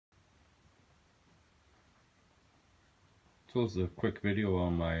So this is a quick video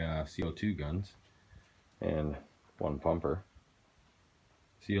on my CO2 guns and one pumper.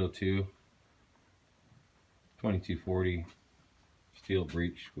 CO2 2240 steel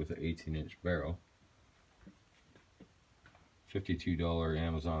breech with an 18-inch barrel. $52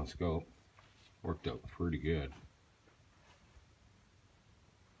 Amazon scope. Worked out pretty good.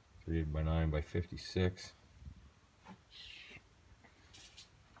 3x9 by 56.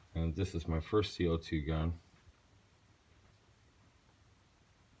 And this is my first CO2 gun.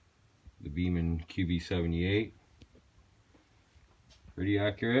 The Beeman QB78. Pretty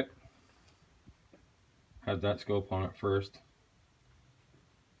accurate. Had that scope on it first.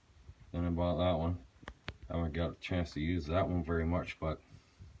 Then I bought that one. I haven't got a chance to use that one very much, but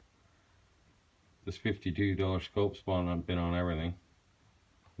this $52 scope's been on everything.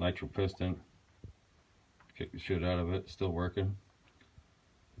 Nitro piston. Kicked the shit out of it. Still working.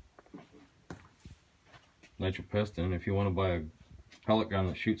 Nitro piston. If you want to buy a pellet gun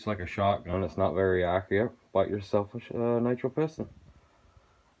that shoots like a shotgun, it's not very accurate. Buy yourself a nitro piston.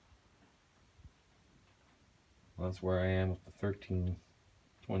 That's where I am with the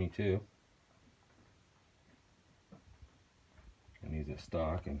 1322. I need this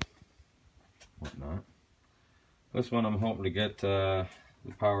stock and whatnot. This one I'm hoping to get the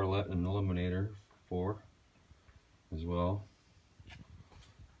powerlet and eliminator for as well.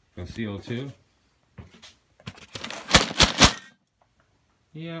 And CO2.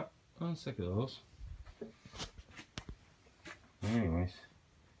 Yeah, I'm sick of those. Anyways.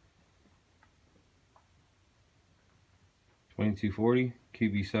 2240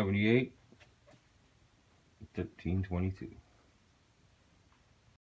 QB78 1322.